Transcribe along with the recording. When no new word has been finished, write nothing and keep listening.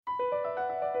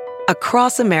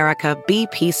Across America,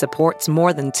 BP supports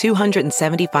more than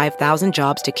 275,000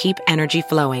 jobs to keep energy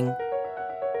flowing.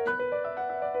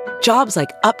 Jobs like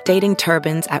updating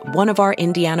turbines at one of our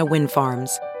Indiana wind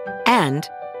farms and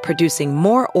producing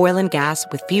more oil and gas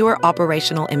with fewer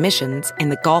operational emissions in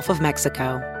the Gulf of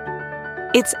Mexico.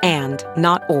 It's and,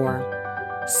 not or.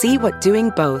 See what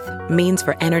doing both means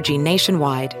for energy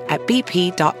nationwide at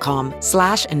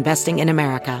bp.com/investing in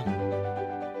America.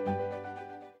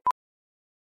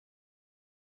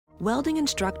 Welding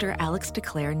instructor Alex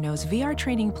DeClaire knows VR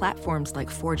training platforms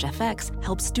like Forge FX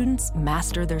help students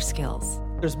master their skills.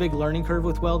 There's a big learning curve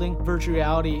with welding. Virtual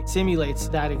reality simulates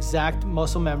that exact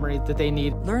muscle memory that they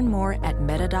need. Learn more at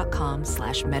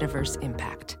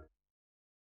meta.com/metaverseimpact.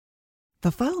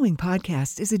 The following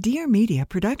podcast is a Dear Media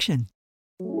production.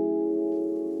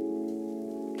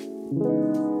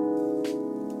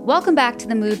 Welcome back to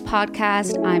the Mood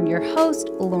Podcast. I'm your host,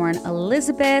 Lauren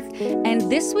Elizabeth, and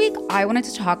this week I wanted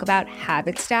to talk about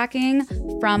habit stacking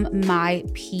from my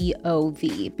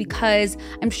POV because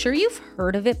I'm sure you've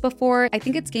heard of it before. I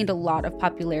think it's gained a lot of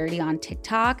popularity on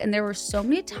TikTok, and there were so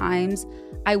many times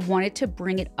I wanted to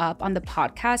bring it up on the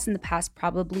podcast in the past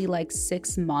probably like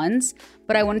 6 months,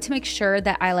 but I wanted to make sure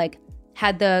that I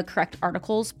had the correct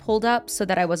articles pulled up so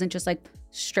that I wasn't just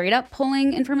straight up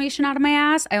pulling information out of my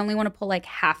ass. I only want to pull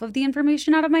half of the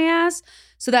information out of my ass.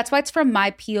 So that's why it's from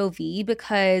my POV,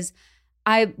 because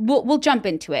we'll jump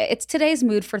into it. It's today's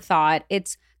mood for thought.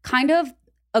 It's kind of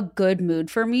a good mood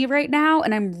for me right now,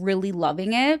 and I'm really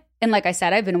loving it. And like I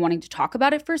said, I've been wanting to talk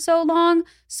about it for so long.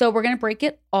 So we're going to break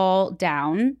it all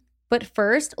down. But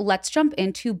first, let's jump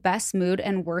into best mood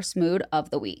and worst mood of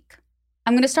the week.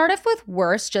 I'm going to start off with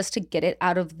worst just to get it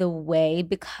out of the way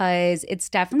because it's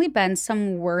definitely been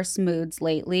some worse moods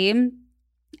lately,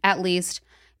 at least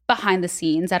behind the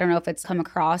scenes. I don't know if it's come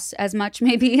across as much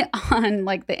maybe on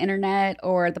the internet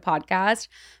or the podcast,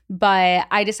 but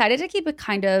I decided to keep it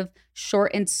kind of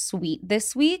short and sweet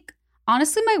this week.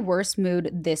 Honestly, my worst mood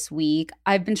this week,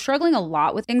 I've been struggling a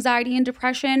lot with anxiety and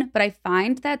depression, but I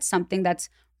find that's something that's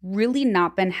really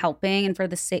not been helping. And for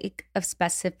the sake of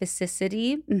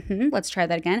specificity, let's try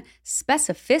that again.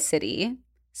 Specificity,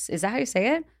 is that how you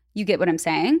say it? You get what I'm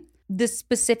saying? The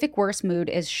specific worst mood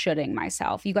is shoulding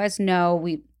myself. You guys know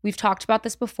we've talked about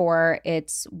this before.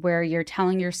 It's where you're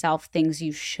telling yourself things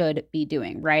you should be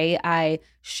doing, right? I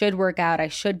should work out. I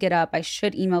should get up. I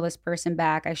should email this person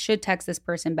back. I should text this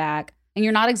person back. And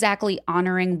you're not exactly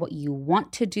honoring what you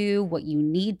want to do, what you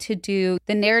need to do.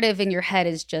 The narrative in your head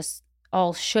is just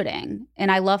all shoulding.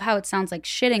 And I love how it sounds like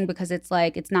shitting because it's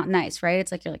it's not nice, right?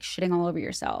 It's you're shitting all over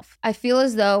yourself. I feel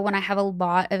as though when I have a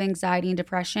lot of anxiety and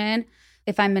depression,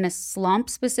 if I'm in a slump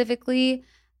specifically,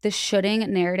 the shoulding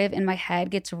narrative in my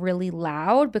head gets really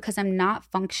loud because I'm not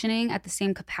functioning at the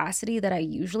same capacity that I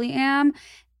usually am.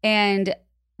 And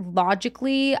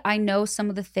logically, I know some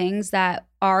of the things that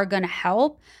are going to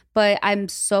help, but I'm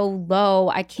so low,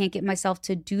 I can't get myself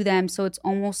to do them. So it's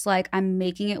almost like I'm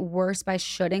making it worse by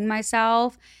shoulding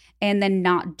myself and then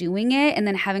not doing it and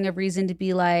then having a reason to be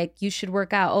you should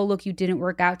work out. Oh, look, you didn't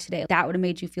work out today. That would have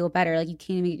made you feel better. You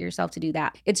can't even get yourself to do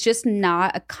that. It's just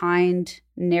not a kind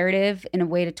narrative in a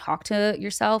way to talk to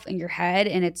yourself in your head.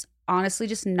 And it's honestly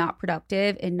just not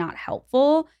productive and not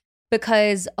helpful.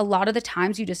 Because a lot of the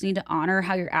times you just need to honor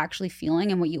how you're actually feeling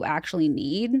and what you actually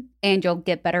need, and you'll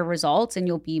get better results and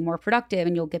you'll be more productive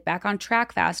and you'll get back on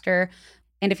track faster.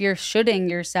 And if you're shoulding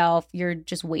yourself, you're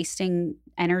just wasting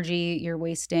energy, you're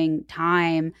wasting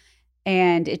time,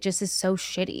 and it just is so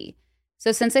shitty.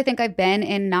 So since I think I've been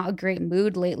in not a great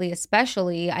mood lately,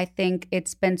 especially, I think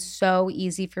it's been so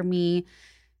easy for me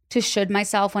to should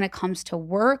myself when it comes to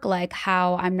work,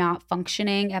 how I'm not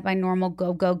functioning at my normal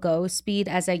go speed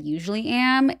as I usually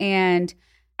am. And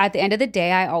at the end of the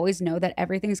day, I always know that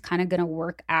everything's kind of going to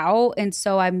work out. And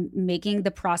so I'm making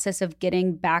the process of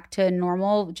getting back to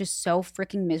normal just so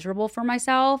freaking miserable for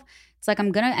myself. It's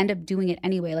I'm going to end up doing it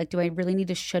anyway. Do I really need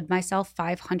to should myself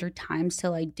 500 times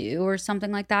till I do or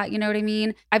something like that? You know what I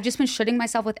mean? I've just been shoulding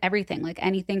myself with everything,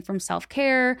 anything from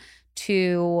self-care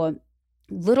to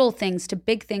little things to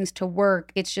big things to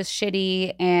work. It's just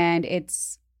shitty, and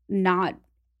it's not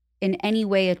in any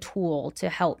way a tool to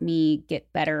help me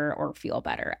get better or feel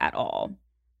better at all.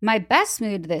 My best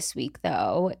mood this week,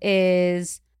 though,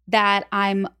 is that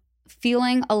I'm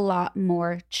feeling a lot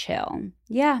more chill.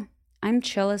 Yeah, I'm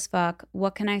chill as fuck.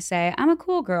 What can I say? I'm a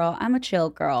cool girl. I'm a chill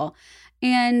girl.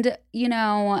 And,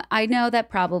 I know that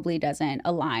probably doesn't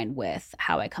align with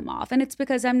how I come off. And it's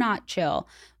because I'm not chill.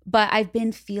 But I've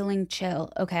been feeling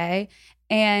chill, okay?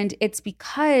 And it's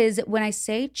because when I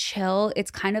say chill, it's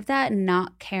kind of that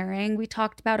not caring we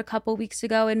talked about a couple weeks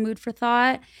ago in Mood for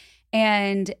Thought.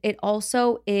 And it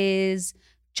also is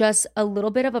just a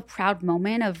little bit of a proud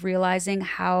moment of realizing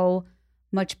how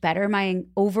much better my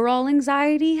overall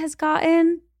anxiety has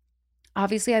gotten.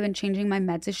 Obviously, I've been changing my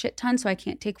meds a shit ton, so I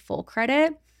can't take full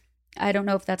credit. I don't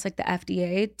know if that's like the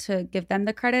FDA to give them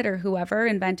the credit or whoever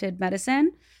invented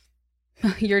medicine.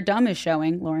 Your dumb is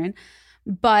showing, Lauren.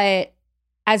 But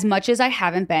as much as I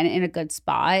haven't been in a good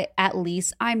spot, at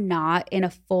least I'm not in a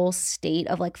full state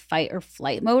of like fight or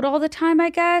flight mode all the time, I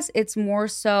guess. It's more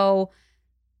so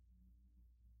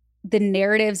the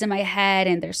narratives in my head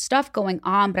and there's stuff going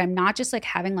on, but I'm not just like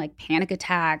having like panic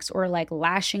attacks or like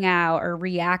lashing out or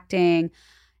reacting.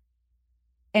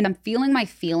 And I'm feeling my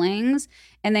feelings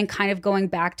and then kind of going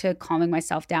back to calming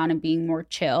myself down and being more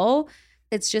chill.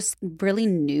 It's just really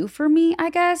new for me, I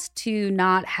guess, to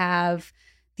not have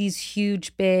these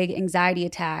huge, big anxiety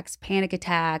attacks, panic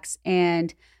attacks,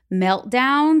 and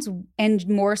meltdowns, and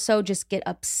more so just get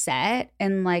upset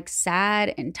and like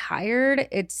sad and tired.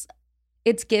 It's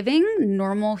giving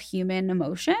normal human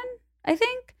emotion, I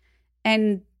think.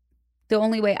 And the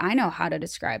only way I know how to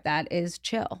describe that is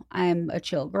chill. I'm a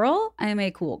chill girl. I'm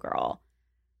a cool girl.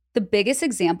 The biggest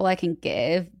example I can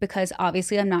give, because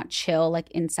obviously I'm not chill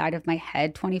like inside of my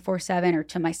head 24/7 or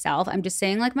to myself. I'm just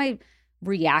saying like my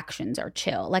reactions are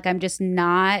chill. Like I'm just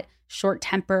not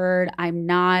short-tempered. I'm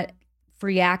not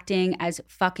reacting as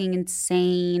fucking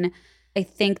insane. I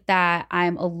think that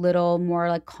I'm a little more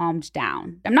like calmed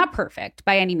down. I'm not perfect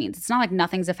by any means. It's not like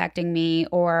nothing's affecting me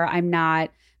or I'm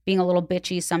not being a little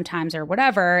bitchy sometimes or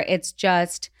whatever. It's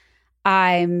just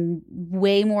I'm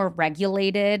way more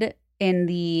regulated in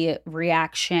the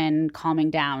reaction,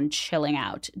 calming down, chilling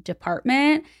out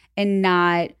department and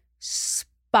not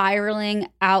spiraling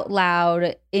out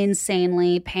loud,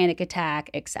 insanely, panic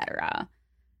attack, etc.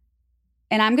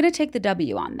 And I'm going to take the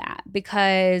W on that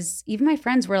because even my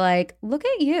friends were like, look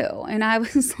at you. And I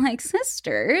was like,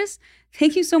 sisters,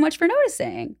 thank you so much for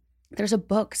noticing. There's a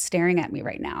book staring at me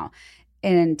right now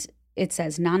and it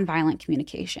says nonviolent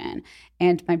communication.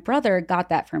 And my brother got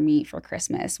that for me for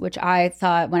Christmas, which I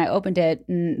thought when I opened it,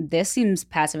 this seems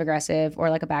passive aggressive or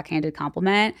like a backhanded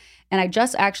compliment. And I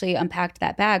just actually unpacked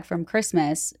that bag from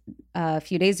Christmas a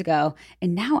few days ago.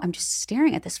 And now I'm just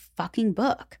staring at this fucking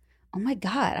book. Oh my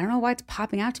God, I don't know why it's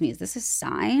popping out to me. Is this a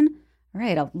sign? All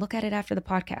right, I'll look at it after the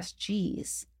podcast.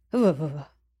 Jeez.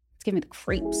 It's giving me the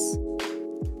creeps.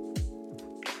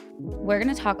 We're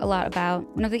going to talk a lot about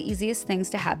one of the easiest things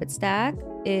to habit stack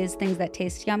is things that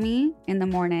taste yummy in the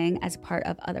morning as part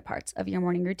of other parts of your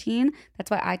morning routine. That's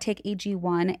why I take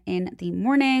AG1 in the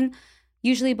morning,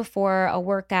 usually before a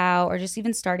workout or just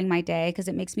even starting my day because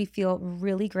it makes me feel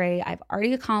really great. I've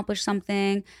already accomplished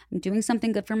something. I'm doing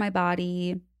something good for my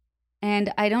body.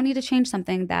 And I don't need to change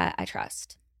something that I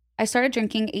trust. I started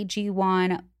drinking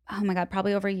AG1, oh my God,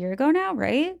 probably over a year ago now,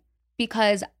 right?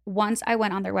 Because once I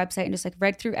went on their website and just like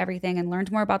read through everything and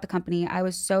learned more about the company, I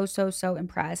was so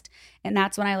impressed. And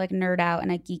that's when I like nerd out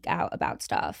and I geek out about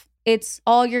stuff. It's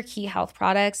all your key health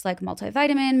products like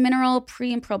multivitamin, mineral,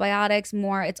 pre and probiotics,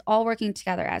 more. It's all working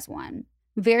together as one.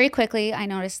 Very quickly, I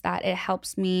noticed that it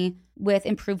helps me with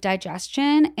improved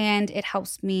digestion and it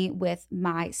helps me with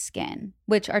my skin,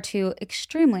 which are two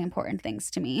extremely important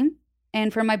things to me.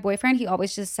 And for my boyfriend, he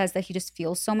always just says that he just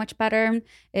feels so much better.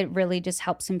 It really just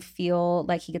helps him feel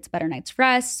like he gets a better night's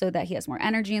rest so that he has more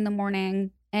energy in the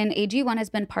morning. And AG1 has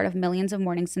been part of millions of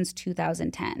mornings since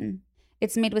 2010.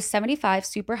 It's made with 75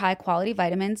 super high quality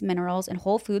vitamins, minerals, and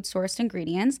whole food sourced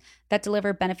ingredients that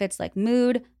deliver benefits like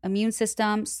mood, immune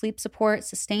system, sleep support,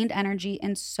 sustained energy,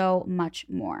 and so much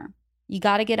more. You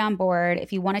got to get on board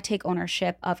if you want to take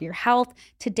ownership of your health.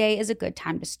 Today is a good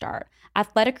time to start.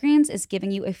 Athletic Greens is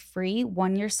giving you a free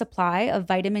 1-year supply of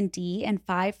vitamin D and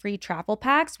 5 free travel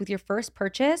packs with your first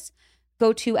purchase.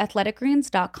 Go to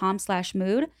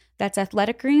athleticgreens.com/mood. That's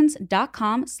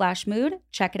athleticgreens.com/mood.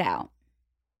 Check it out.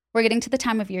 We're getting to the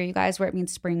time of year, you guys, where it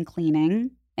means spring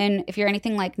cleaning. And if you're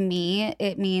anything like me,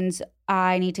 it means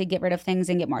I need to get rid of things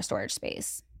and get more storage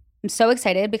space. I'm so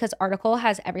excited because Article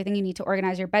has everything you need to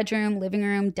organize your bedroom, living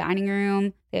room, dining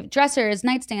room. They have dressers,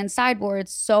 nightstands,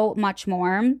 sideboards, so much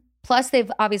more. Plus,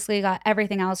 they've obviously got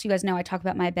everything else. You guys know I talk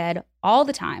about my bed all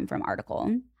the time from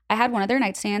Article. I had one of their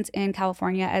nightstands in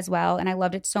California as well, and I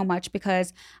loved it so much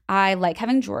because I like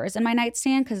having drawers in my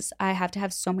nightstand because I have to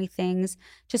have so many things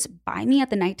just by me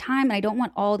at the nighttime, and I don't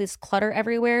want all this clutter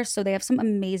everywhere, so they have some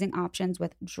amazing options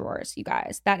with drawers, you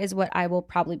guys. That is what I will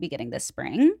probably be getting this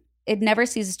spring. It never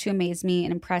ceases to amaze me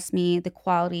and impress me, the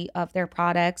quality of their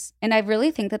products. And I really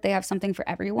think that they have something for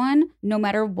everyone, no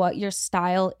matter what your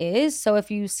style is. So if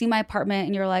you see my apartment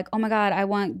and you're like, oh my God, I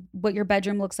want what your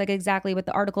bedroom looks like exactly with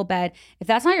the article bed. If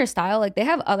that's not your style, like they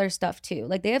have other stuff too.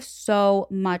 Like they have so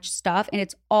much stuff and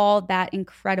it's all that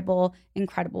incredible,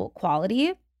 incredible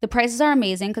quality. The prices are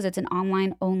amazing because it's an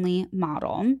online only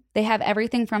model. They have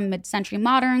everything from mid-century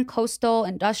modern, coastal,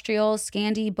 industrial,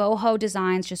 Scandi, boho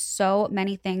designs, just so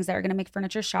many things that are going to make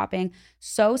furniture shopping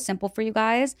so simple for you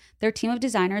guys. Their team of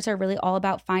designers are really all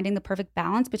about finding the perfect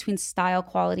balance between style,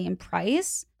 quality, and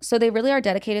price. So they really are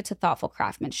dedicated to thoughtful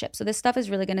craftsmanship. So this stuff is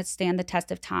really going to stand the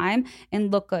test of time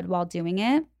and look good while doing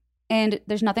it. And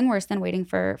there's nothing worse than waiting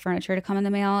for furniture to come in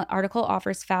the mail. Article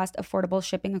offers fast, affordable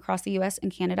shipping across the US and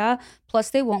Canada. Plus,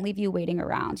 they won't leave you waiting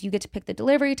around. You get to pick the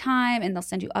delivery time and they'll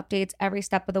send you updates every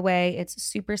step of the way. It's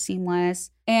super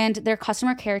seamless. And their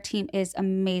customer care team is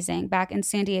amazing. Back in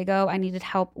San Diego, I needed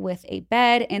help with a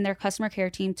bed and their customer care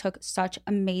team took such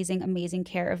amazing, amazing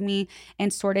care of me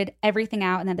and sorted everything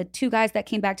out. And then the 2 guys that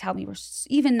came back to help me were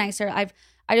even nicer.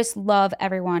 I just love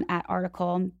everyone at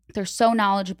Article. They're so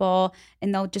knowledgeable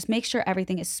and they'll just make sure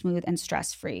everything is smooth and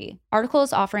stress-free. Article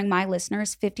is offering my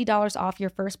listeners $50 off your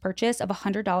first purchase of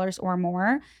 $100 or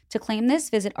more. To claim this,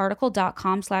 visit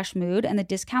article.com/mood and the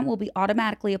discount will be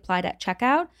automatically applied at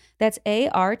checkout. That's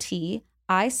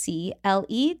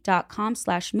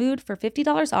article.com/mood for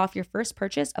 $50 off your first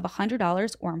purchase of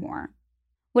 $100 or more.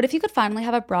 What if you could finally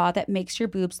have a bra that makes your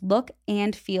boobs look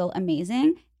and feel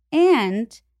amazing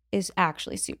and is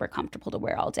actually super comfortable to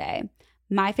wear all day?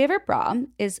 My favorite bra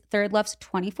is Third Love's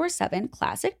 24/7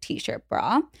 Classic T-shirt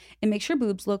bra. It makes your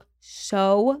boobs look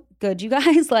so good, you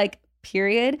guys, like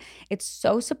period. It's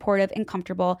so supportive and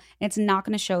comfortable and it's not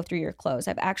going to show through your clothes.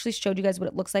 I've actually showed you guys what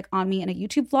it looks like on me in a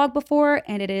YouTube vlog before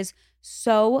and it is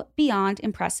so beyond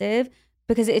impressive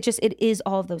because it is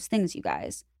all of those things, you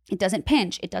guys. It doesn't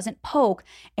pinch, it doesn't poke,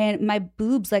 and my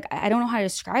boobs, like, I don't know how to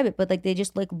describe it, but like they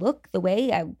just like look the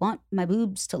way I want my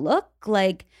boobs to look.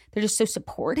 Like they're just so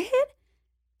supported,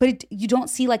 but you don't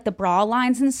see like the bra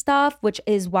lines and stuff, which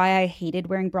is why I hated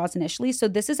wearing bras initially. So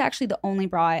this is actually the only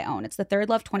bra I own. It's the Third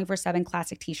Love 24/7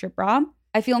 Classic T-shirt bra.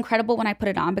 I feel incredible when I put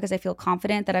it on because I feel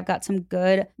confident that I've got some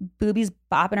good boobies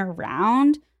bopping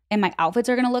around and my outfits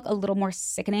are gonna look a little more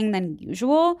sickening than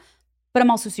usual, but I'm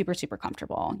also super, super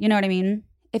comfortable. You know what I mean?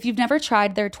 If you've never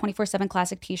tried their 24/7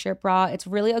 Classic T-shirt bra, it's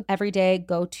really an everyday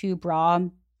go-to bra.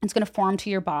 It's going to form to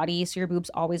your body so your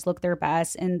boobs always look their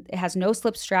best. And it has no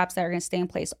slip straps that are going to stay in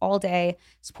place all day.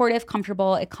 Supportive,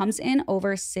 comfortable. It comes in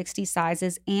over 60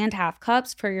 sizes and half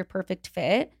cups for your perfect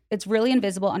fit. It's really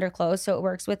invisible under clothes, so it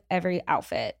works with every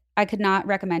outfit. I could not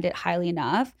recommend it highly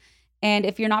enough. And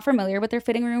if you're not familiar with their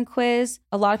fitting room quiz,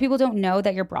 a lot of people don't know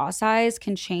that your bra size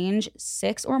can change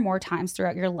 6 or more times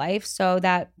throughout your life. So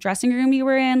that dressing room you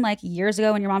were in like years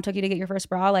ago when your mom took you to get your first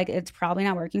bra, like it's probably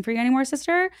not working for you anymore,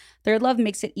 sister. Third Love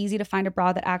makes it easy to find a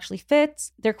bra that actually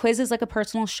fits. Their quiz is like a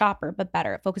personal shopper, but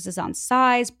better. It focuses on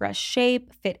size, breast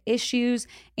shape, fit issues,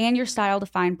 and your style to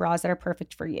find bras that are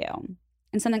perfect for you.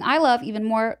 And something I love even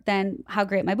more than how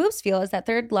great my boobs feel is that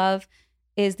Third Love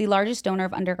is the largest donor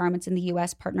of undergarments in the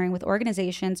U.S., partnering with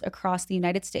organizations across the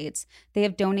United States. They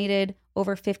have donated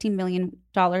over $50 million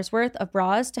worth of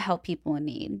bras to help people in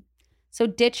need. So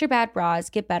ditch your bad bras,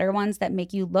 get better ones that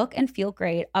make you look and feel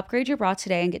great. Upgrade your bra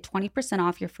today and get 20%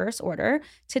 off your first order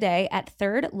today at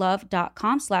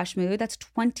thirdlove.com/mood. That's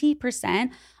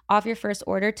 20% off your first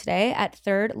order today at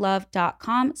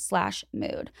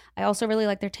thirdlove.com/mood. I also really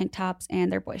like their tank tops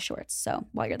and their boy shorts. So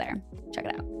while you're there, check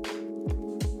it out.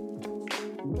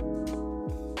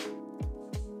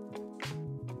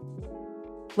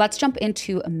 Let's jump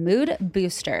into mood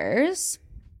boosters.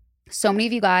 So many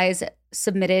of you guys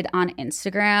submitted on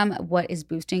Instagram what is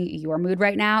boosting your mood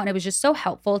right now. And it was just so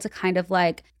helpful to kind of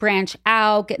like branch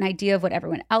out, get an idea of what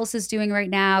everyone else is doing right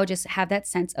now, just have that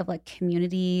sense of like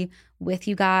community with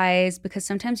you guys, because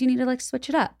sometimes you need to like switch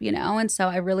it up, you know? And so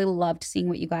I really loved seeing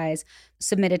what you guys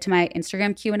submitted to my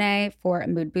Instagram Q&A for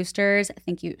mood boosters.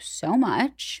 Thank you so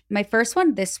much. My first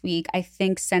one this week, I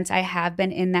think since I have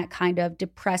been in that kind of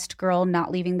depressed girl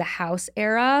not leaving the house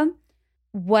era,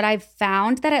 what I've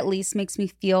found that at least makes me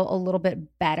feel a little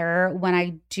bit better when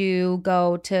I do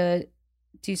go to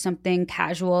do something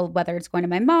casual, whether it's going to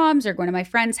my mom's or going to my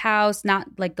friend's house,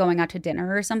 not like going out to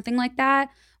dinner or something like that.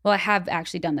 Well, I have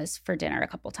actually done this for dinner a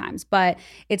couple times, but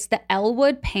it's the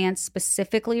Elwood pants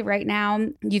specifically right now.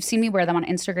 You've seen me wear them on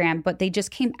Instagram, but they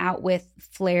just came out with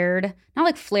flared, not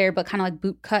like flared, but kind of like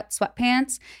boot cut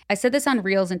sweatpants. I said this on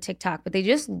Reels and TikTok, but they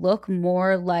just look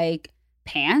more like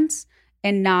pants.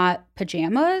 and not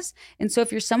pajamas. And so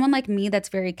if you're someone like me that's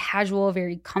very casual,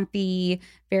 very comfy,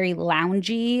 very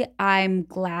loungy, I'm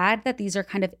glad that these are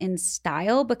kind of in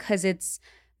style because it's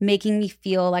making me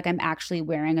feel like I'm actually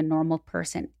wearing a normal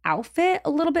person outfit a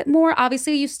little bit more.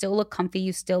 Obviously, you still look comfy,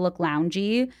 you still look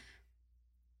loungy,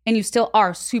 and you still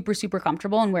are super, super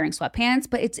comfortable in wearing sweatpants,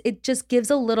 but it just gives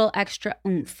a little extra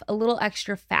oomph, a little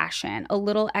extra fashion, a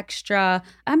little extra,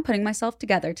 I'm putting myself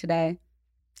together today.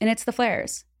 And it's the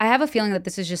flares. I have a feeling that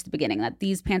this is just the beginning, that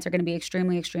these pants are going to be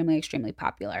extremely, extremely, extremely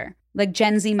popular. Like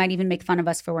Gen Z might even make fun of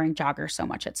us for wearing joggers so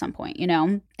much at some point, you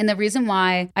know? And the reason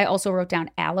why I also wrote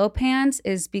down Aloe pants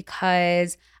is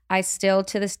because I still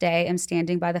to this day am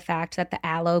standing by the fact that the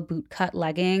Aloe bootcut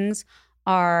leggings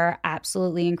are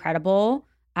absolutely incredible.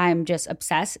 I'm just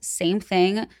obsessed. Same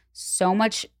thing. So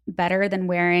much better than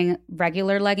wearing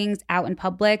regular leggings out in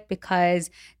public because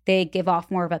they give off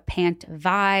more of a pant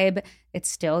vibe. It's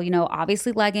still, you know,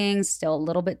 obviously leggings, still a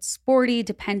little bit sporty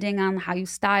depending on how you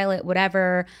style it,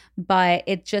 whatever, but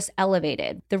it's just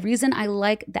elevated. The reason I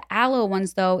like the Aloe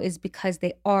ones though is because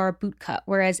they are bootcut,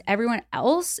 whereas everyone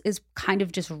else is kind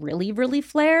of just really, really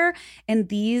flare. And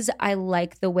these, I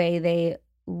like the way they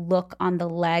look on the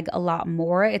leg a lot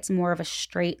more. It's more of a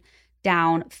straight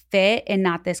down fit and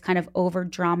not this kind of over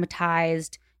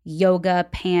dramatized yoga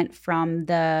pant from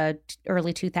the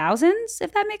early 2000s,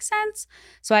 if that makes sense.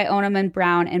 So I own them in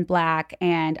brown and black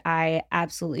and I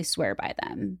absolutely swear by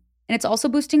them. And it's also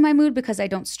boosting my mood because I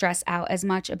don't stress out as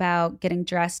much about getting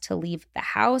dressed to leave the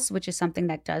house, which is something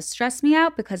that does stress me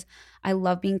out because I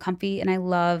love being comfy and I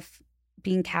love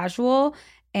being casual.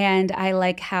 And I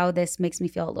like how this makes me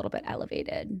feel a little bit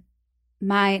elevated.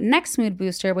 My next mood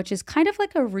booster, which is kind of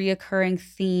like a reoccurring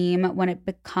theme when it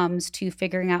comes to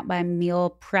figuring out my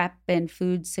meal prep and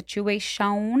food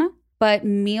situation, but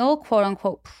meal quote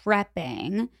unquote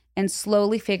prepping and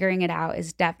slowly figuring it out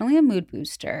is definitely a mood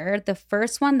booster. The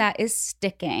first one that is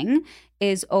sticking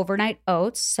is overnight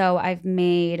oats. So I've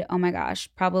made, oh my gosh,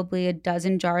 probably a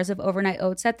dozen jars of overnight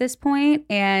oats at this point,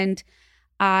 and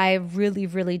I really,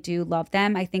 really do love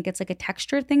them. I think it's like a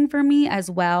texture thing for me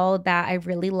as well that I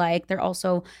really like. They're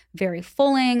also very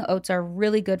filling. Oats are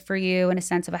really good for you in a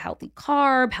sense of a healthy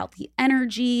carb, healthy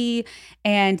energy,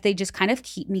 and they just kind of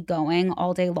keep me going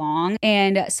all day long.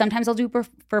 And sometimes I'll do it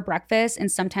for breakfast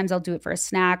and sometimes I'll do it for a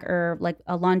snack or like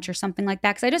a lunch or something like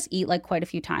that because I just eat like quite a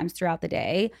few times throughout the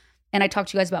day. And I talked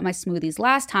to you guys about my smoothies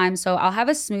last time. So I'll have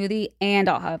a smoothie and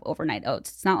I'll have overnight oats.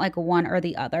 It's not like one or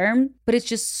the other, but it's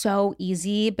just so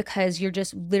easy because you're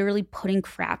just literally putting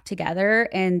crap together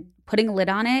and putting a lid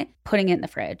on it, putting it in the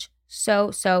fridge.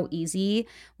 So easy.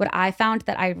 What I found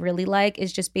that I really like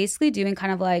is just basically doing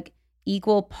kind of like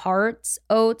equal parts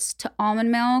oats to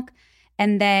almond milk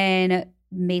and then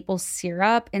maple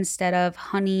syrup instead of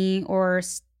honey or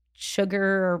sugar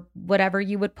or whatever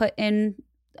you would put in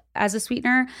as a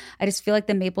sweetener. I just feel like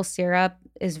the maple syrup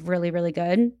is really, really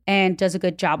good and does a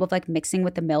good job of like mixing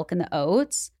with the milk and the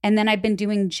oats. And then I've been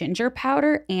doing ginger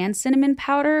powder and cinnamon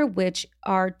powder, which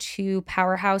are two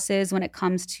powerhouses when it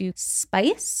comes to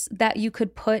spice that you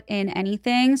could put in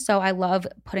anything. So I love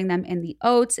putting them in the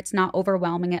oats. It's not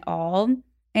overwhelming at all.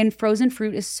 And frozen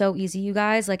fruit is so easy, you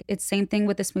guys. Like it's same thing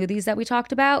with the smoothies that we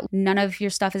talked about. None of your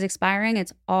stuff is expiring.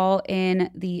 It's all in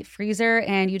the freezer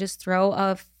and you just throw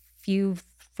a few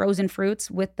frozen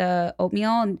fruits with the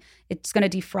oatmeal and it's going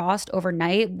to defrost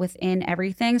overnight within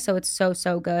everything. So it's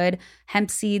so good.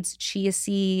 Hemp seeds, chia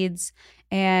seeds,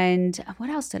 and what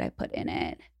else did I put in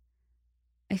it?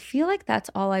 I feel like that's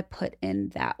all I put in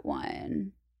that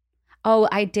one. Oh,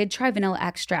 I did try vanilla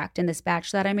extract in this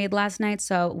batch that I made last night,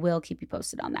 so we'll keep you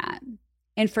posted on that.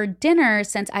 And for dinner,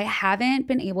 since I haven't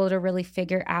been able to really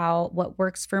figure out what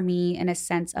works for me in a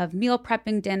sense of meal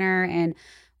prepping dinner and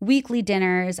weekly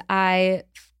dinners, I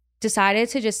decided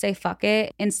to just say fuck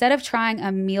it. Instead of trying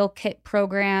a meal kit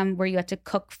program where you have to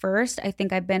cook first, I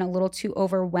think I've been a little too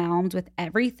overwhelmed with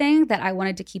everything that I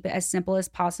wanted to keep it as simple as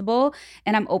possible.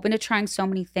 And I'm open to trying so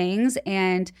many things.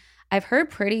 And I've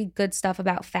heard pretty good stuff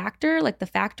about Factor, like the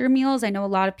Factor meals. I know a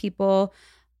lot of people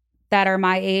that are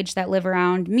my age that live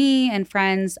around me and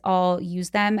friends all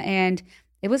use them. And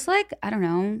it was like, I don't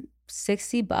know,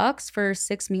 $60 for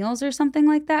 6 meals or something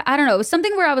like that. I don't know. It was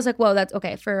something where I was like, whoa, that's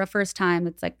okay. For a first time,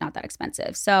 it's like not that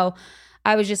expensive. So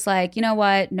I was just like, you know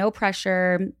what? No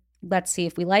pressure. Let's see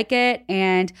if we like it.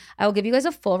 And I will give you guys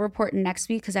a full report next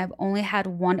week because I've only had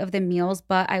one of the meals.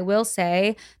 But I will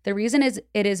say the reason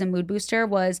it is a mood booster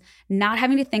was not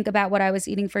having to think about what I was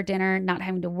eating for dinner, not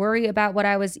having to worry about what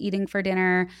I was eating for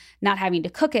dinner, not having to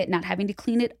cook it, not having to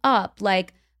clean it up,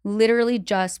 like literally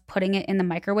just putting it in the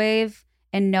microwave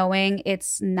and knowing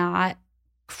it's not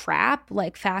crap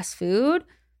like fast food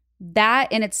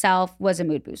that in itself was a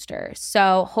mood booster.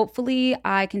 So hopefully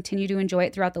I continue to enjoy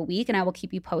it throughout the week and I will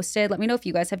keep you posted. Let me know if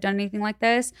you guys have done anything like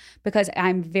this because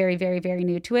I'm very, very, very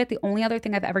new to it. The only other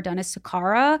thing I've ever done is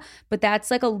Sakara, but that's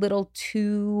like a little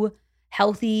too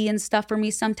healthy and stuff for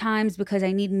me sometimes because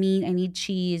I need meat, I need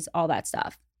cheese, all that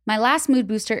stuff. My last mood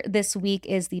booster this week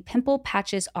is the pimple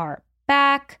patches are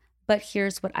back, but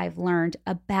here's what I've learned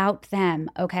about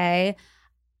them, okay?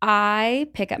 I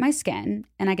pick at my skin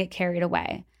and I get carried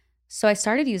away. So I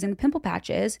started using the pimple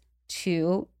patches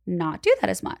to not do that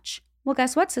as much. Well,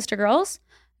 guess what, sister girls?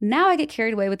 Now I get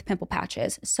carried away with the pimple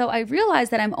patches. So I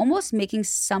realized that I'm almost making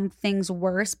some things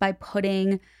worse by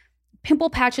putting pimple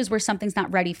patches where something's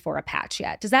not ready for a patch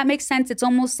yet. Does that make sense? It's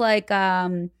almost like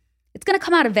it's going to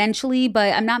come out eventually,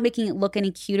 but I'm not making it look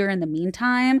any cuter in the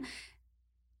meantime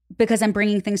because I'm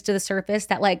bringing things to the surface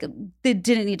that like they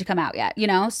didn't need to come out yet, you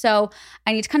know? So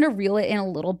I need to kind of reel it in a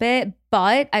little bit,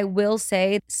 but I will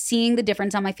say seeing the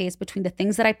difference on my face between the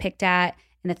things that I picked at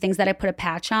and the things that I put a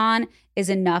patch on is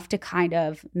enough to kind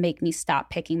of make me stop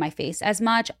picking my face as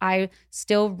much. I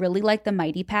still really like the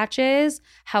Mighty patches.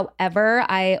 However,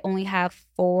 I only have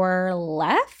 4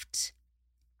 left.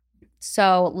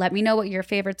 So let me know what your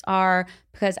favorites are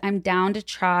because I'm down to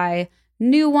try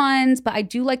new ones, but I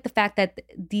do like the fact that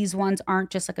these ones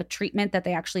aren't just like a treatment, that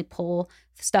they actually pull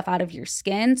stuff out of your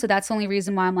skin. So that's the only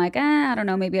reason why I'm like, I don't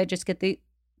know, maybe I just get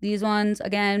these ones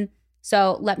again.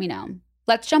 So let me know.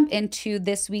 Let's jump into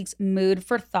this week's mood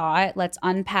for thought. Let's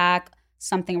unpack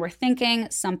something we're thinking,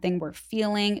 something we're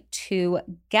feeling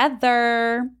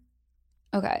together.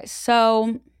 Okay,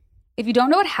 so if you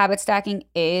don't know what habit stacking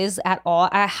is at all,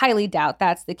 I highly doubt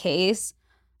that's the case,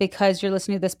 because you're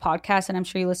listening to this podcast and I'm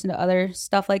sure you listen to other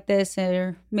stuff like this,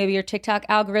 or maybe your TikTok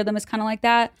algorithm is kind of like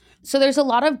that. So there's a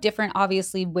lot of different,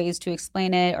 obviously, ways to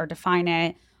explain it or define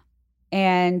it.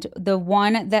 And the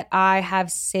one that I have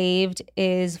saved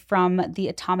is from the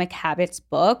Atomic Habits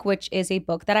book, which is a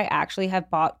book that I actually have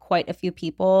bought quite a few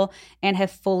people and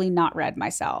have fully not read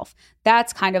myself.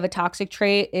 That's kind of a toxic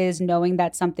trait, is knowing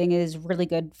that something is really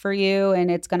good for you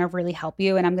and it's going to really help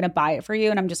you and I'm going to buy it for you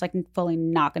and I'm just like fully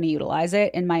not going to utilize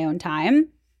it in my own time.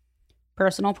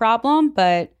 Personal problem,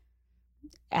 but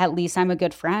at least I'm a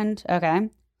good friend. Okay.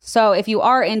 So if you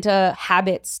are into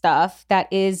habit stuff, that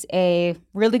is a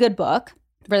really good book,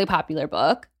 really popular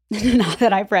book. Not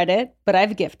that I've read it, but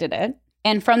I've gifted it.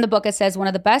 And from the book, it says one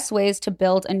of the best ways to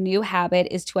build a new habit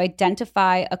is to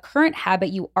identify a current habit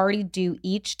you already do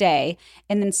each day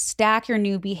and then stack your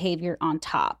new behavior on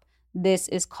top. This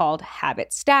is called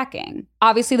habit stacking.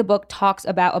 Obviously, the book talks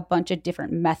about a bunch of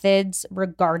different methods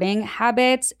regarding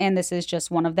habits, and this is just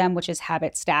one of them, which is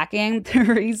habit stacking. The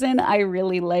reason I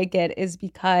really like it is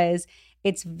because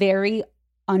it's very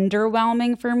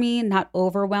underwhelming for me, not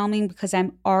overwhelming, because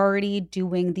I'm already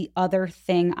doing the other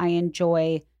thing I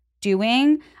enjoy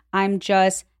doing. I'm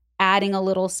just adding a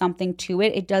little something to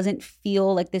it. It doesn't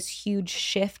feel like this huge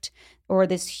shift or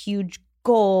this huge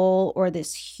goal or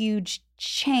this huge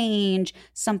change,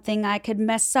 something I could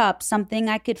mess up, something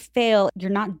I could fail. You're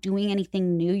not doing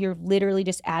anything new. You're literally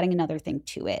just adding another thing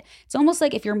to it. It's almost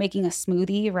like if you're making a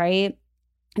smoothie, right?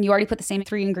 And you already put the same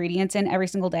 3 ingredients in every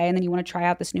single day, and then you want to try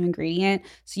out this new ingredient.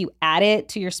 So you add it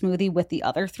to your smoothie with the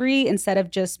other 3 instead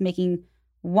of just making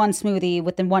one smoothie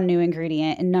with the one new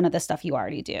ingredient and none of the stuff you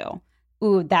already do.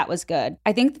 Ooh, that was good.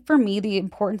 I think for me, the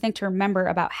important thing to remember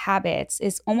about habits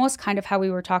is almost kind of how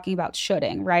we were talking about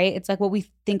shoulding, right? It's like what we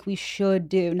think we should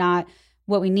do, not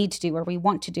what we need to do or we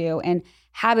want to do. And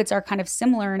habits are kind of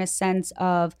similar in a sense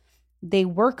of they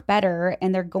work better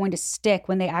and they're going to stick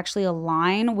when they actually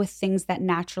align with things that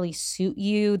naturally suit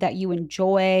you, that you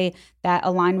enjoy, that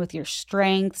align with your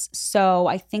strengths. So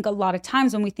I think a lot of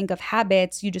times when we think of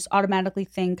habits, you just automatically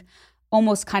think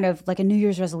almost kind of like a New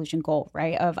Year's resolution goal,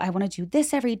 right? Of I want to do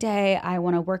this every day. I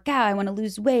want to work out. I want to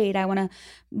lose weight. I want to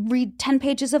read 10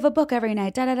 pages of a book every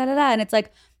night, da, da, da, da, da. And it's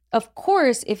like, of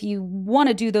course, if you want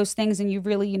to do those things and you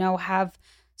really, have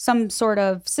some sort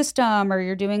of system, or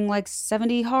you're doing like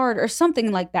 70 hard or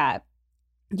something like that,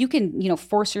 you can,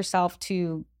 force yourself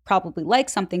to probably like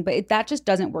something, but that just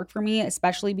doesn't work for me,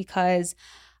 especially because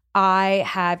I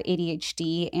have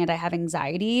ADHD and I have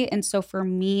anxiety. And so for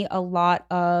me, a lot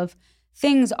of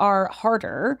things are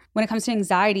harder. When it comes to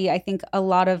anxiety, I think a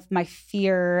lot of my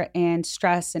fear and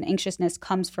stress and anxiousness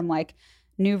comes from like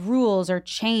new rules or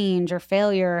change or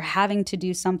failure, having to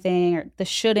do something, or the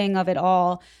shoulding of it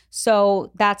all.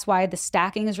 So that's why the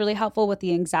stacking is really helpful with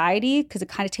the anxiety, because it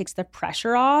kind of takes the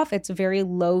pressure off. It's a very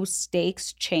low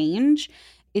stakes change.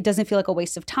 It doesn't feel like a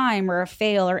waste of time or a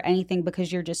fail or anything,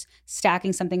 because you're just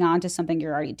stacking something onto something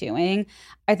you're already doing.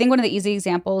 I think one of the easy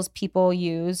examples people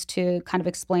use to kind of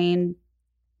explain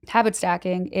habit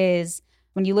stacking is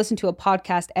when you listen to a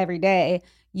podcast every day,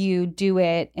 you do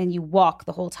it and you walk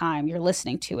the whole time you're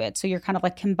listening to it. So you're kind of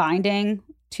like combining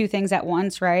two things at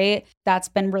once, right? That's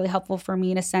been really helpful for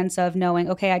me in a sense of knowing,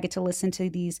 okay, I get to listen to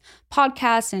these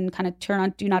podcasts and kind of turn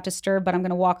on Do Not Disturb, but I'm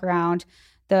going to walk around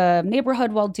the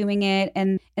neighborhood while doing it.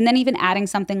 And then even adding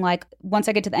something like, once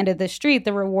I get to the end of the street,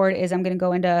 the reward is I'm going to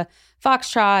go into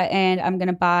Foxtrot and I'm going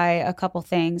to buy a couple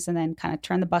things and then kind of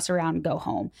turn the bus around and go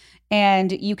home.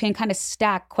 And you can kind of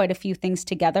stack quite a few things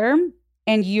together,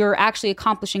 and you're actually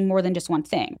accomplishing more than just one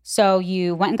thing. So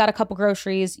you went and got a couple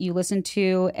groceries, you listened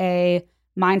to a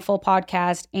mindful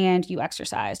podcast, and you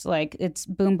exercised. Like, it's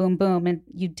boom, boom, boom, and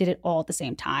you did it all at the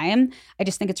same time. I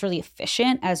just think it's really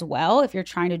efficient as well if you're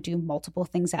trying to do multiple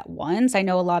things at once. I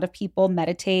know a lot of people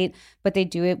meditate, but they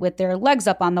do it with their legs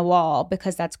up on the wall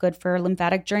because that's good for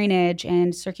lymphatic drainage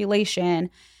and circulation.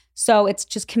 So it's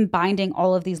just combining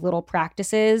all of these little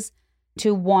practices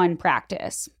to one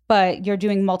practice, but you're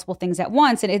doing multiple things at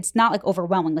once, and it's not like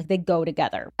overwhelming, like they go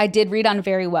together. I did read on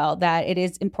Very Well that it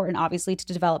is important, obviously, to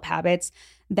develop habits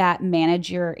that manage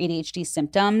your ADHD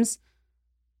symptoms.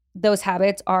 Those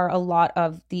habits are a lot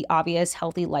of the obvious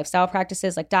healthy lifestyle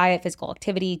practices like diet, physical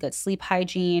activity, good sleep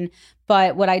hygiene.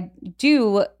 But what I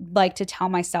do like to tell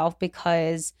myself,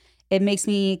 because it makes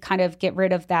me kind of get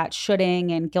rid of that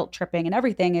shoulding and guilt tripping and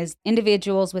everything, is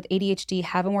individuals with ADHD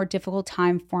have a more difficult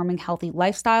time forming healthy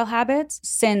lifestyle habits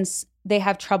since they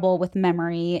have trouble with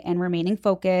memory and remaining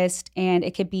focused, and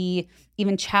it could be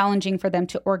even challenging for them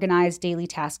to organize daily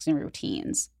tasks and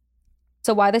routines.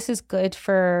 So why this is good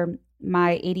for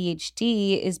my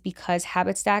ADHD is because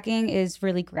habit stacking is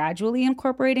really gradually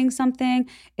incorporating something.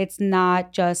 It's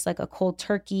not just like a cold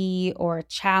turkey or a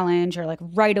challenge or like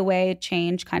right away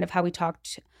change, kind of how we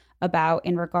talked about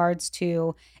in regards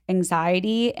to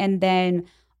anxiety. And then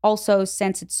also,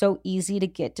 since it's so easy to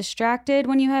get distracted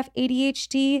when you have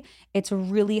ADHD, it's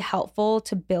really helpful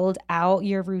to build out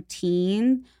your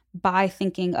routine by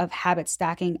thinking of habit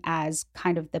stacking as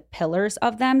kind of the pillars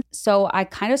of them. So I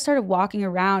kind of started walking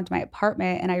around my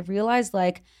apartment and I realized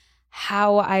like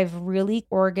how I've really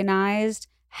organized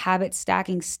habit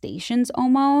stacking stations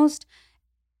almost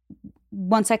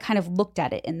once I kind of looked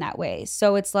at it in that way.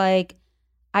 So it's like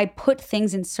I put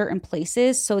things in certain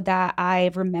places so that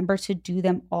I remember to do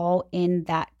them all in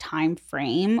that time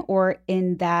frame or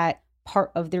in that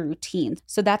part of the routine.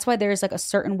 So that's why there's like a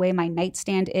certain way my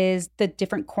nightstand is. The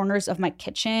different corners of my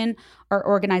kitchen are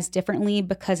organized differently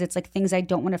because it's like things I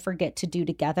don't want to forget to do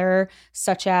together,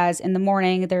 such as in the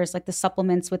morning, there's like the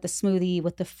supplements with the smoothie,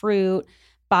 with the fruit,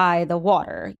 by the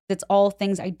water. It's all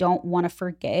things I don't want to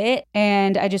forget.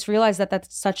 And I just realized that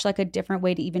that's such like a different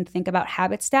way to even think about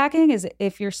habit stacking, is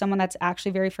if you're someone that's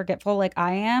actually very forgetful like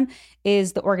I am,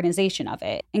 is the organization of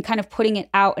it and kind of putting it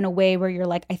out in a way where you're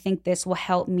like, I think this will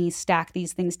help me stack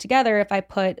these things together if I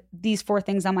put these 4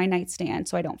 things on my nightstand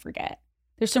so I don't forget.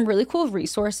 There's some really cool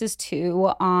resources too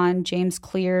on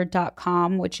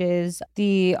jamesclear.com, which is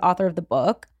the author of the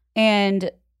book.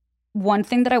 And one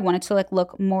thing that I wanted to like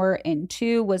look more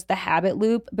into was the habit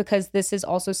loop, because this is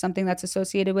also something that's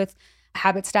associated with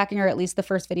habit stacking, or at least the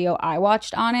first video I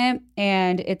watched on it.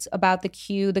 And it's about the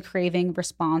cue, the craving,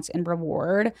 response, and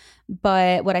reward.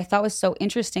 But what I thought was so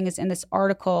interesting is in this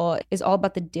article is all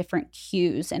about the different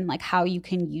cues and like how you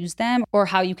can use them or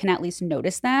how you can at least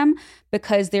notice them,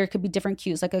 because there could be different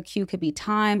cues. Like a cue could be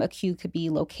time, a cue could be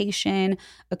location,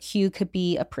 a cue could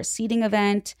be a preceding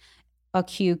event. A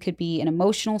cue could be an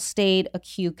emotional state. A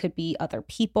cue could be other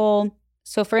people.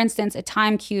 So for instance, a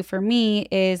time cue for me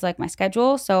is like my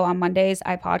schedule. So on Mondays,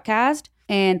 I podcast,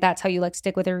 and that's how you like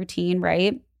stick with a routine,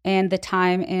 right? And the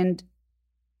time, and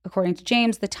according to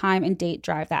James, the time and date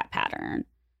drive that pattern.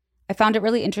 I found it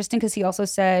really interesting because he also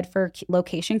said for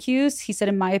location cues, he said,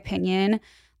 in my opinion,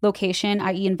 location,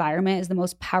 i.e. environment, is the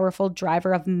most powerful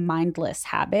driver of mindless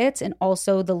habits and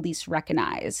also the least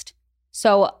recognized.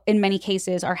 So in many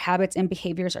cases, our habits and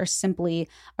behaviors are simply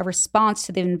a response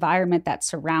to the environment that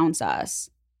surrounds us,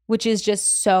 which is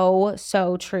just so,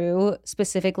 so true,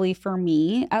 specifically for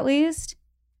me, at least,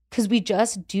 because we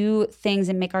just do things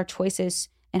and make our choices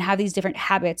and have these different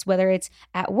habits, whether it's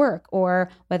at work or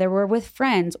whether we're with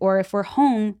friends or if we're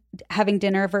home having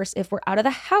dinner versus if we're out of the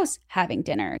house having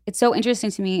dinner. It's so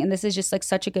interesting to me. And this is just like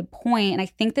such a good point. And I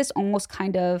think this almost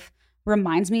kind of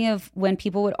reminds me of when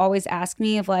people would always ask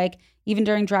me of like, even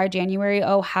during dry January,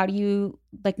 oh, how do you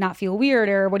like not feel weird,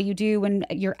 or what do you do when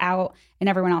you're out and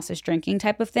everyone else is drinking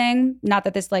type of thing. Not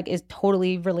that this like is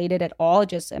totally related at all,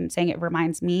 just I'm saying it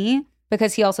reminds me,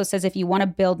 because he also says if you want to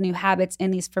build new habits in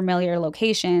these familiar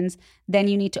locations, then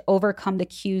you need to overcome the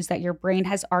cues that your brain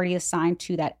has already assigned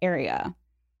to that area.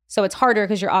 So it's harder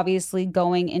because you're obviously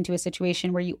going into a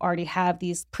situation where you already have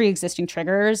these pre-existing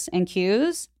triggers and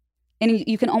cues. And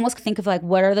you can almost think of like,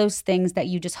 what are those things that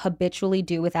you just habitually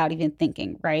do without even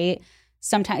thinking, right?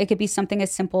 Sometimes it could be something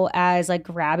as simple as like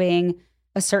grabbing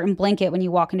a certain blanket when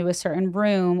you walk into a certain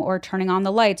room, or turning on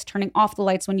the lights, turning off the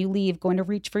lights when you leave, going to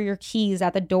reach for your keys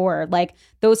at the door. Like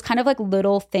those kind of like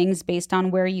little things based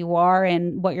on where you are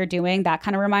and what you're doing. That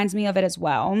kind of reminds me of it as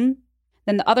well.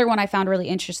 Then the other one I found really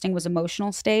interesting was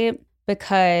emotional state,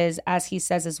 because as he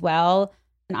says as well,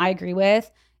 and I agree with,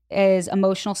 is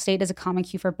emotional state is a common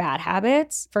cue for bad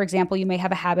habits. For example, you may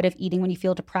have a habit of eating when you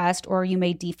feel depressed, or you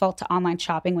may default to online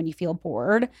shopping when you feel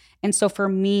bored. And so for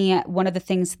me, one of the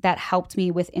things that helped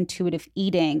me with intuitive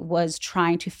eating was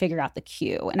trying to figure out the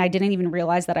cue. And I didn't even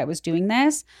realize that I was doing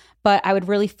this, but I would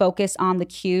really focus on the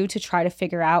cue to try to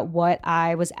figure out what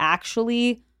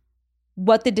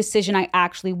the decision I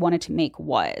actually wanted to make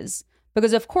was.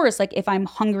 Because of course, like if I'm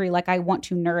hungry, like I want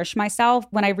to nourish myself,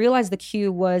 when I realized the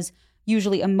cue was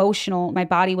usually emotional, my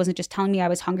body wasn't just telling me I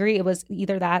was hungry. It was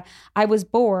either that I was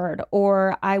bored,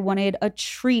 or I wanted a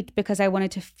treat because I wanted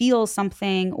to feel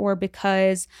something, or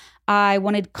because I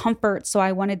wanted comfort. So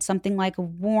I wanted something like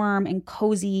warm and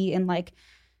cozy and like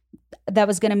that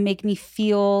was going to make me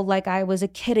feel like I was a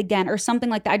kid again or something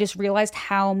like that. I just realized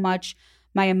how much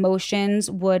my emotions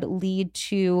would lead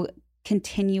to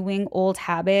continuing old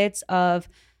habits of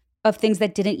things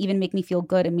that didn't even make me feel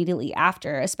good immediately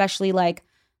after, especially like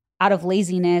out of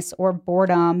laziness or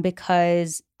boredom,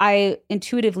 because I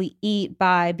intuitively eat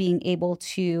by being able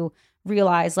to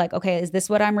realize like, okay, is this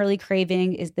what I'm really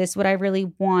craving? Is this what I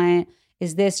really want?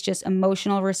 Is this just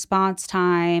emotional response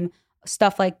time?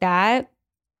 Stuff like that.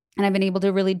 And I've been able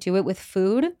to really do it with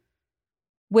food,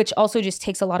 which also just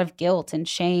takes a lot of guilt and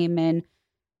shame and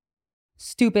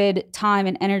stupid time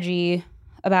and energy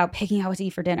about picking out what to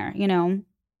eat for dinner, you know?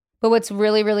 But what's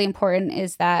really, really important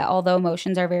is that although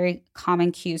emotions are very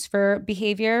common cues for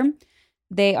behavior,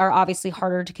 they are obviously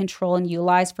harder to control and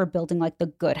utilize for building like the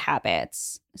good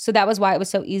habits. So that was why it was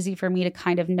so easy for me to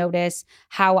kind of notice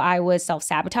how I was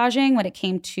self-sabotaging when it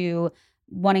came to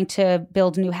wanting to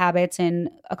build new habits and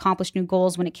accomplish new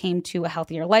goals when it came to a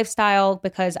healthier lifestyle,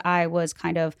 because I was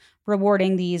kind of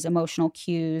rewarding these emotional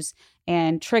cues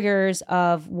and triggers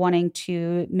of wanting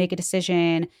to make a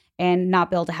decision and not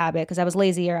build a habit because I was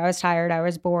lazy, or I was tired, I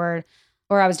was bored,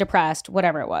 or I was depressed,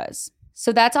 whatever it was.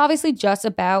 So that's obviously just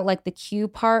about like the cue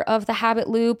part of the habit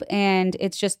loop. And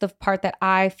it's just the part that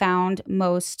I found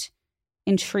most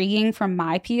intriguing from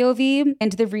my POV.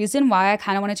 And the reason why I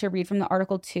kind of wanted to read from the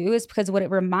article too is because what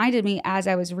it reminded me as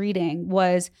I was reading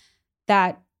was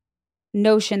that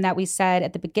notion that we said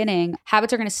at the beginning,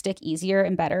 habits are going to stick easier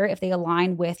and better if they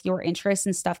align with your interests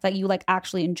and stuff that you like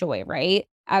actually enjoy, right?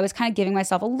 I was kind of giving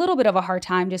myself a little bit of a hard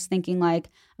time just thinking like,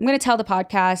 I'm going to tell the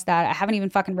podcast that I haven't even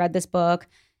fucking read this book.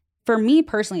 For me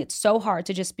personally, it's so hard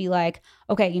to just be like,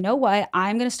 okay, you know what?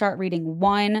 I'm going to start reading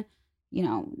one,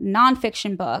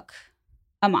 nonfiction book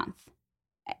a month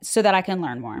so that I can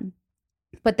learn more.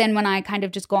 But then when I kind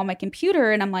of just go on my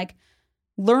computer and I'm like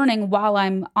learning while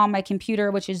I'm on my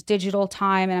computer, which is digital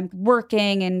time, and I'm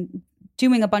working and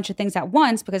doing a bunch of things at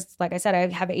once, because like I said, I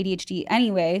have ADHD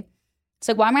anyway. It's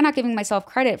like, why am I not giving myself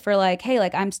credit for like, hey,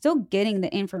 like I'm still getting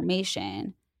the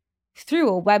information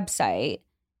through a website.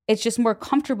 It's just more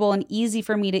comfortable and easy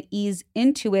for me to ease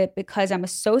into it because I'm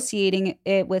associating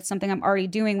it with something I'm already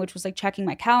doing, which was like checking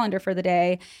my calendar for the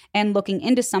day and looking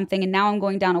into something. And now I'm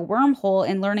going down a wormhole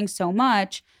and learning so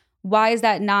much. Why is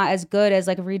that not as good as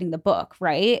like reading the book,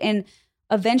 right? And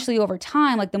eventually over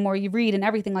time, like the more you read and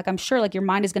everything, like I'm sure like your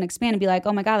mind is going to expand and be like,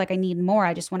 oh my God, like I need more.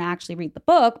 I just want to actually read the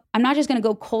book. I'm not just going to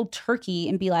go cold turkey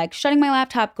and be like shutting my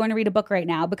laptop, going to read a book right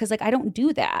now, because like I don't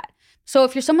do that. So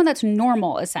if you're someone that's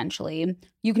normal, essentially,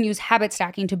 you can use habit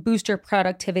stacking to boost your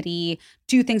productivity,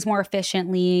 do things more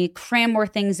efficiently, cram more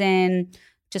things in,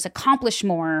 just accomplish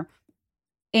more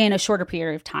in a shorter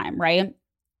period of time, right?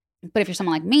 But if you're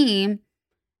someone like me,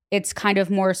 it's kind of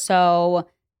more so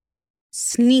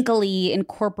sneakily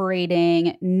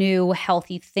incorporating new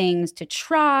healthy things to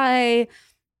try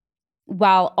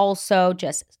while also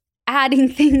just adding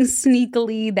things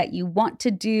sneakily that you want to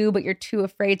do, but you're too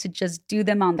afraid to just do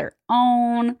them on their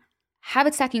own.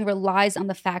 Habit stacking relies on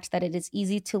the fact that it is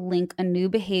easy to link a new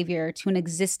behavior to an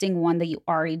existing one that you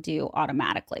already do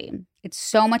automatically. It's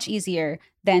so much easier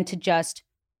than to just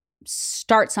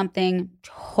start something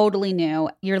totally new.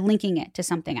 You're linking it to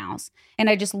something else. And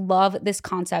I just love this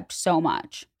concept so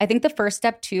much. I think the first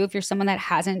step too, if you're someone that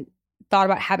hasn't thought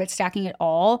about habit stacking at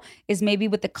all, is maybe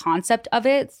with the concept of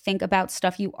it, think about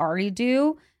stuff you already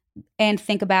do and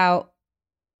think about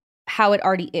how it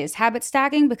already is habit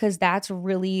stacking, because that's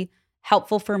really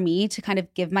helpful for me to kind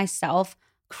of give myself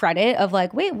credit of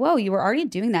like, wait, whoa, you were already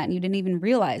doing that and you didn't even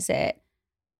realize it.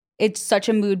 It's such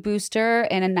a mood booster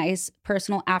and a nice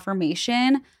personal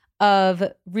affirmation of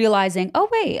realizing, oh,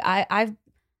 wait, I've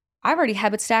already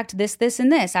habit stacked this,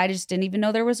 and this. I just didn't even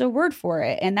know there was a word for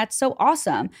it. And that's so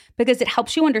awesome because it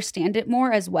helps you understand it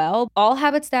more as well. All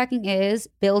habit stacking is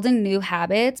building new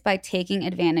habits by taking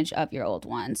advantage of your old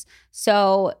ones.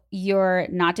 So you're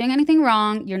not doing anything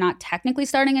wrong. You're not technically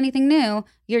starting anything new.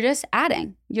 You're just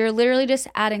adding. You're literally just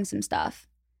adding some stuff.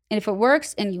 And if it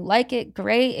works and you like it,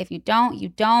 great. If you don't, you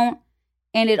don't.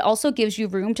 And it also gives you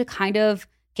room to kind of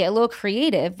get a little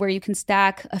creative where you can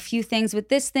stack a few things with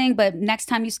this thing, but next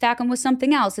time you stack them with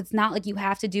something else. It's not like you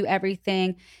have to do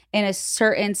everything in a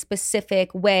certain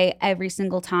specific way every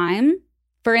single time.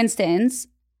 For instance,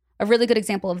 a really good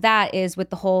example of that is with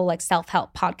the whole like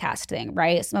self-help podcast thing,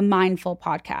 right? It's a mindful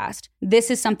podcast. This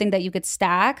is something that you could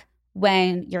stack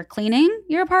when you're cleaning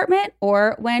your apartment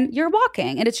or when you're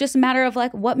walking. And it's just a matter of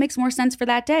like what makes more sense for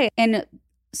that day. And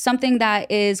something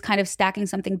that is kind of stacking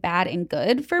something bad and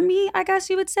good for me, I guess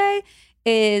you would say,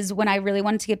 is when I really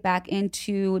wanted to get back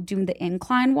into doing the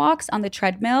incline walks on the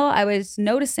treadmill. I was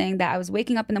noticing that I was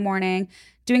waking up in the morning,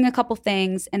 doing a couple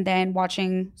things, and then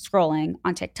scrolling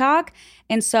on TikTok.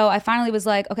 And so I finally was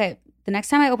like, okay, the next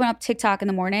time I open up TikTok in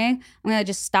the morning, I'm going to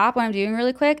just stop what I'm doing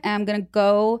really quick and I'm going to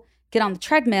go get on the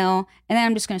treadmill and then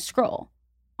I'm just going to scroll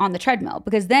on the treadmill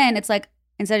because then it's like,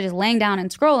 instead of just laying down and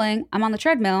scrolling, I'm on the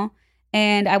treadmill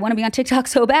and I want to be on TikTok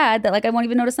so bad that like I won't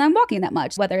even notice that I'm walking that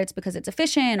much, whether it's because it's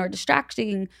efficient or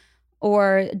distracting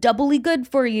or doubly good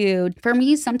for you. For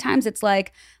me, sometimes it's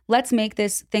like, let's make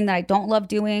this thing that I don't love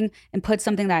doing and put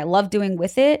something that I love doing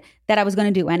with it that I was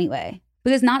going to do anyway.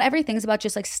 Because not everything's about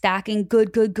just like stacking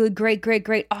good,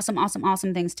 great,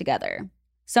 awesome things together.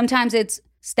 Sometimes it's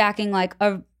stacking like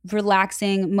a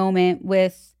relaxing moment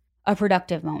with a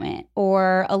productive moment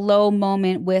or a low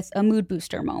moment with a mood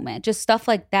booster moment, just stuff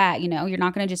like that. You know, you're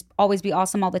not going to just always be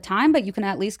awesome all the time, but you can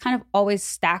at least kind of always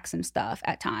stack some stuff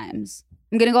at times.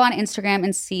 I'm going to go on Instagram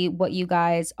and see what you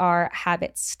guys are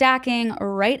habit stacking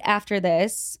right after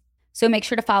this. So make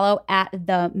sure to follow at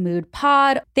The Mood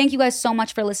Pod. Thank you guys so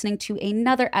much for listening to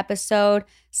another episode.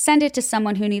 Send it to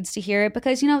someone who needs to hear it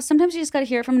because, you know, sometimes you just got to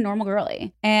hear it from a normal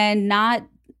girly and not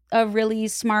a really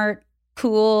smart,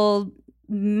 cool,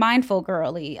 mindful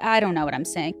girly. I don't know what I'm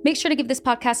saying. Make sure to give this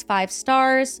podcast 5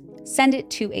 stars, send it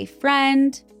to a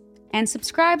friend, and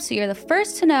subscribe so you're the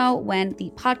first to know when the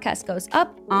podcast goes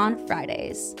up on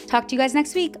Fridays. Talk to you guys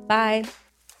next week. Bye.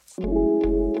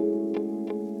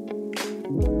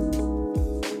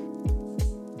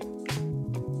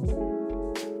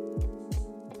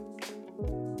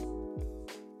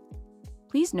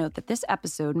 Please note that this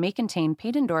episode may contain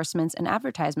paid endorsements and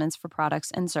advertisements for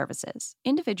products and services.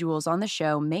 Individuals on the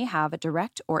show may have a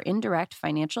direct or indirect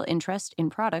financial interest in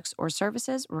products or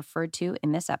services referred to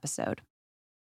in this episode.